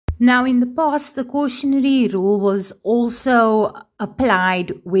Now, in the past, the cautionary rule was also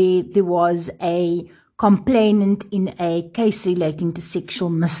applied where there was a complainant in a case relating to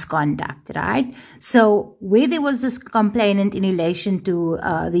sexual misconduct, right? So where there was this complainant in relation to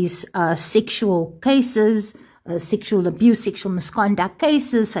these sexual cases, sexual abuse, sexual misconduct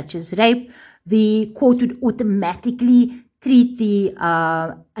cases such as rape, the court would automatically treat the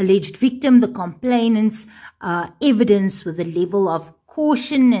alleged victim, the complainant's evidence with a level of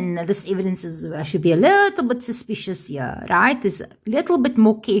caution, and this evidence should be a little bit suspicious here, right? There's a little bit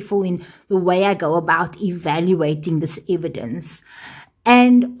more careful in the way I go about evaluating this evidence.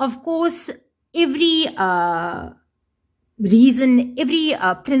 And of course, every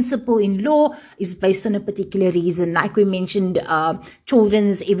principle in law is based on a particular reason. Like we mentioned,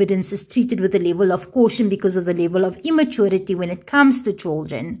 children's evidence is treated with a level of caution because of the level of immaturity when it comes to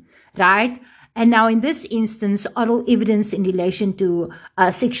children, right? And now in this instance, oral evidence in relation to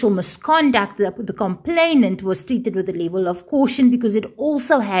sexual misconduct, the complainant was treated with a level of caution because it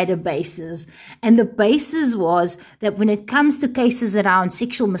also had a basis. And the basis was that when it comes to cases around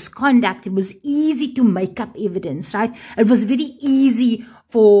sexual misconduct, it was easy to make up evidence, right? It was very easy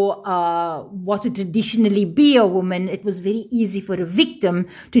for what would traditionally be a woman. It was very easy for a victim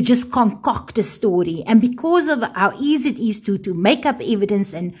to just concoct a story. And because of how easy it is to make up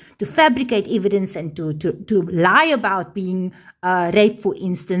evidence and to fabricate evidence and to lie about being raped, for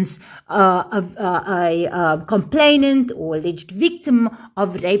instance, a complainant or alleged victim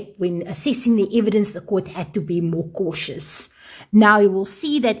of rape, when assessing the evidence, the court had to be more cautious. Now you will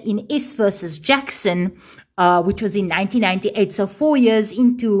see that in S versus Jackson, which was in 1998, so 4 years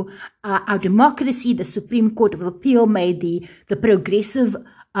into our democracy, the Supreme Court of Appeal made the progressive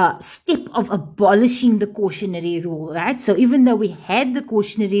step of abolishing the cautionary rule, right? So even though we had the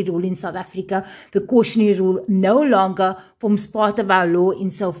cautionary rule in South Africa, the cautionary rule no longer forms part of our law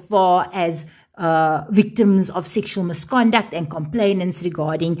insofar as victims of sexual misconduct and complainants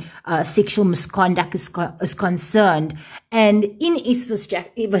regarding sexual misconduct is concerned. And in S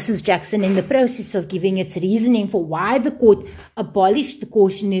versus Jackson, in the process of giving its reasoning for why the court abolished the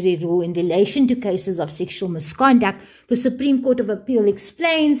cautionary rule in relation to cases of sexual misconduct, the Supreme Court of Appeal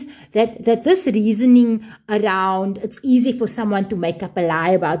explains that this reasoning around it's easy for someone to make up a lie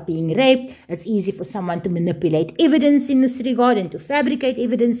about being raped, it's easy for someone to manipulate evidence in this regard and to fabricate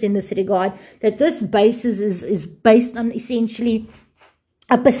evidence in this regard, that this basis is based on essentially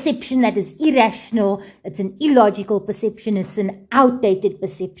a perception that is irrational, it's an illogical perception, it's an outdated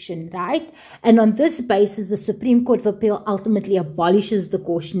perception, right? And on this basis, the Supreme Court of Appeal ultimately abolishes the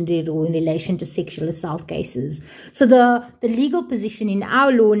cautionary rule in relation to sexual assault cases. So the legal position in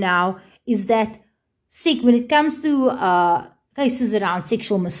our law now is that when it comes to cases around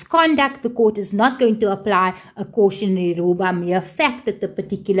sexual misconduct, the court is not going to apply a cautionary rule by mere fact that the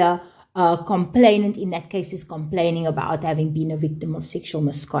particular complainant in that case is complaining about having been a victim of sexual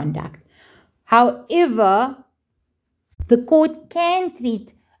misconduct. However, the court can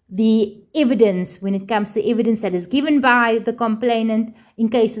treat the evidence, when it comes to evidence that is given by the complainant in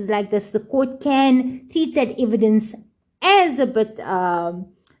cases like this, the court can treat that evidence as a bit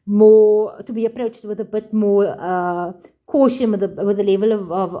more, to be approached with a bit more caution, with a level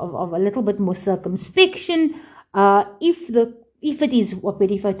of a little bit more circumspection, if it is what we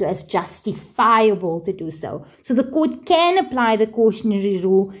refer to as justifiable to do so. So the court can apply the cautionary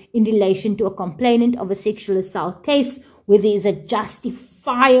rule in relation to a complainant of a sexual assault case where there is a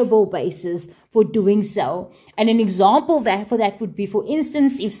justifiable basis for doing so. And an example for that would be, for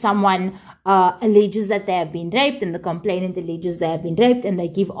instance, if someone alleges that they have been raped and the complainant alleges they have been raped and they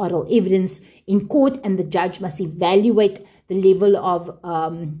give oral evidence in court, and the judge must evaluate the level of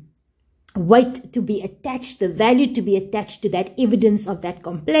weight to be attached, the value to be attached to that evidence of that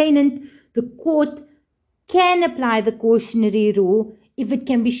complainant, the court can apply the cautionary rule if it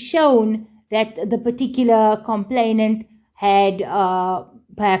can be shown that the particular complainant had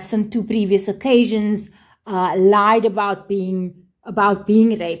perhaps on 2 previous occasions lied about being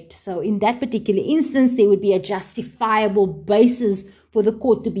raped. So in that particular instance, there would be a justifiable basis for the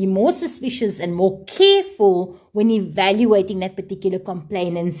court to be more suspicious and more careful when evaluating that particular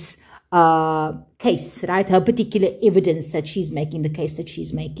complainant's case, right? Her particular evidence that she's making, the case that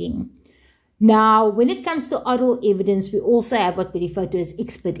she's making. Now, when it comes to oral evidence, we also have what we refer to as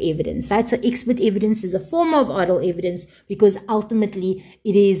expert evidence, right? So expert evidence is a form of oral evidence because ultimately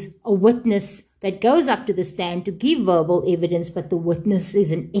it is a witness that goes up to the stand to give verbal evidence, but the witness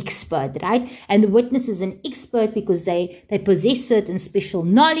is an expert, right? And the witness is an expert because they possess certain special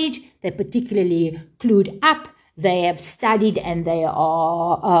knowledge, they're particularly clued up, they have studied, and they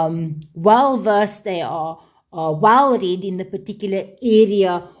are well-versed, they are well-read in the particular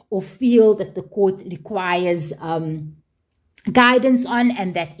area or feel that the court requires guidance on,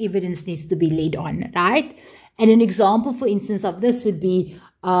 and that evidence needs to be laid on, right? And an example, for instance, of this would be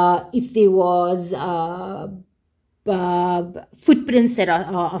if there was footprints that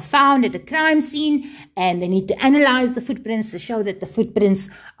are found at a crime scene, and they need to analyze the footprints to show that the footprints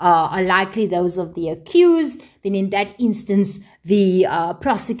are likely those of the accused, then in that instance, the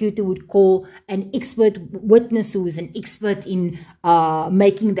prosecutor would call an expert witness who is an expert in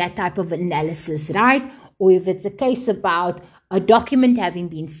making that type of analysis, right? Or if it's a case about a document having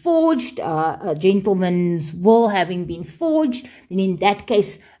been forged, a gentleman's will having been forged, then in that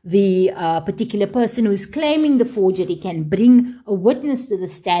case, the particular person who is claiming the forgery can bring a witness to the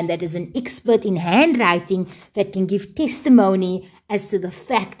stand that is an expert in handwriting that can give testimony as to the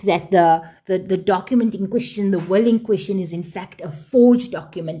fact that the document in question, the will in question, is in fact a forged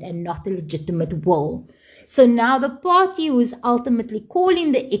document and not a legitimate will. So now the party who is ultimately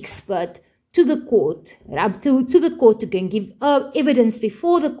calling the expert to the court, to the court to go and give evidence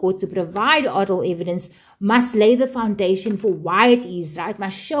before the court, to provide oral evidence, must lay the foundation for why it is, right?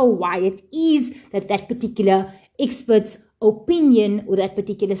 Must show why it is that that particular expert's opinion or that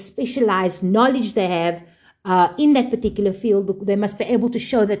particular specialized knowledge they have in that particular field, they must be able to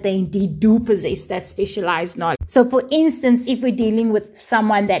show that they indeed do possess that specialized knowledge. So for instance, if we're dealing with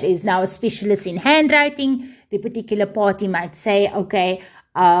someone that is now a specialist in handwriting, the particular party might say, okay,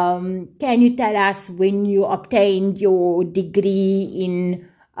 can you tell us when you obtained your degree in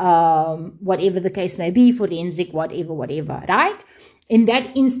whatever the case may be, forensic, whatever, right? In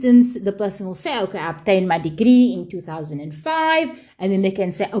that instance, the person will say, okay, I obtained my degree in 2005. And then they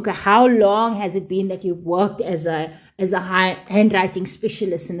can say, okay, how long has it been that you've worked as a handwriting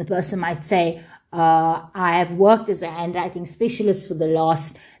specialist? And the person might say, I have worked as a handwriting specialist for the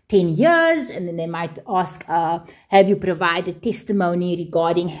last 10 years. And then they might ask, have you provided testimony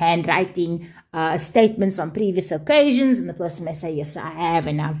regarding handwriting statements on previous occasions? And the person may say, yes, I have,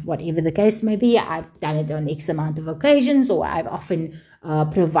 and I've, whatever the case may be, I've done it on X amount of occasions, or I've often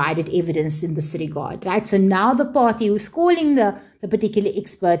provided evidence in this regard, right? So now the party who's calling the particular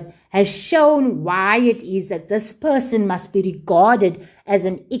expert has shown why it is that this person must be regarded as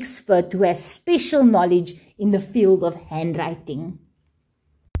an expert who has special knowledge in the field of handwriting.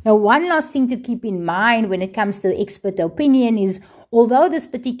 Now, one last thing to keep in mind when it comes to expert opinion is, although this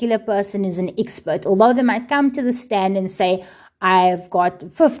particular person is an expert, although they might come to the stand and say, I've got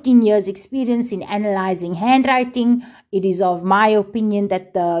 15 years experience in analyzing handwriting, it is of my opinion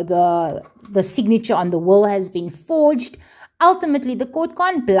that the signature on the will has been forged. Ultimately, the court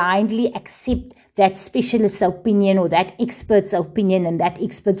can't blindly accept that specialist's opinion or that expert's opinion and that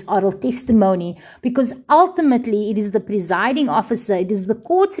expert's oral testimony, because ultimately it is the presiding officer, it is the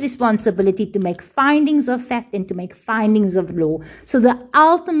court's responsibility to make findings of fact and to make findings of law. So the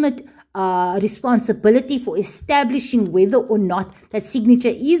ultimate responsibility for establishing whether or not that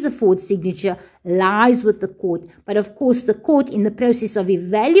signature is a forged signature lies with the court. But of course, the court, in the process of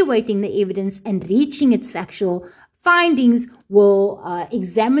evaluating the evidence and reaching its factual findings, will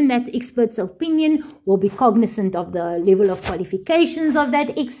examine that expert's opinion, will be cognizant of the level of qualifications of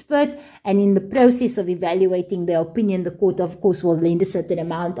that expert, and in the process of evaluating the opinion, the court, of course, will lend a certain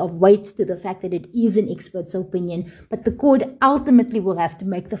amount of weight to the fact that it is an expert's opinion. But the court ultimately will have to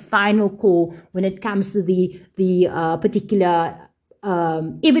make the final call when it comes to the particular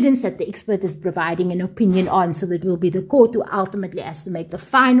evidence that the expert is providing an opinion on. So that will be the court who ultimately has to make the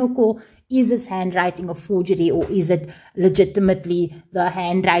final call. Is this handwriting a forgery, or is it legitimately the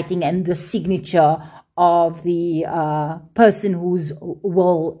handwriting and the signature of the person whose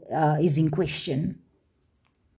will is in question?